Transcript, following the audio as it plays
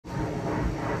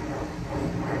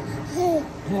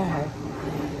You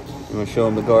want to show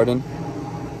them the garden?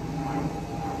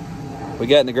 We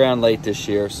got in the ground late this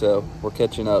year, so we're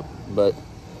catching up, but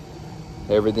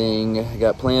everything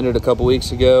got planted a couple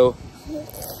weeks ago,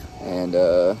 and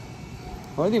the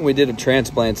only thing we did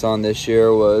transplants on this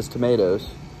year was tomatoes,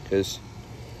 because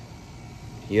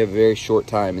you have a very short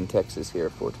time in Texas here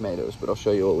for tomatoes, but I'll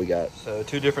show you what we got. So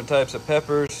 2 different types of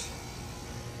peppers.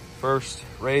 First,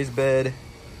 raised bed,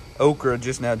 okra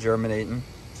just now germinating,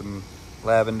 some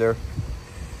lavender,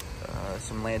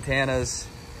 some lantanas.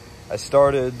 I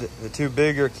started the 2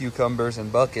 bigger cucumbers in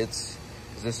buckets,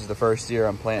 because this is the first year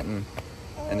I'm planting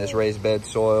in this raised bed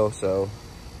soil, so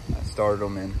I started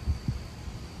them in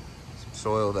some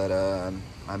soil that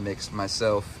I mixed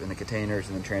myself in the containers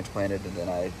and then transplanted, and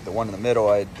then the one in the middle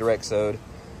I direct sowed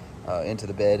into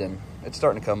the bed, and it's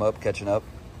starting to come up, catching up.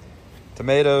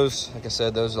 Tomatoes, like I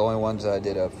said, those are the only ones I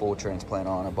did a full transplant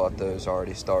on. I bought those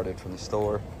already started from the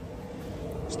store.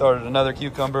 Started another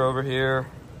cucumber over here,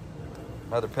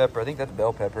 another pepper, I think that's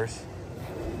bell peppers.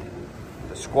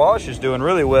 The squash is doing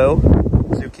really well.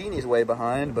 Zucchini's way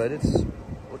behind, but it's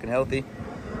looking healthy.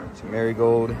 Some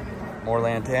marigold, more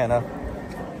lantana,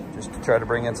 just to try to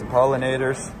bring in some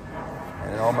pollinators.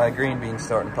 And all my green beans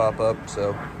starting to pop up,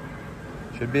 so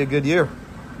should be a good year.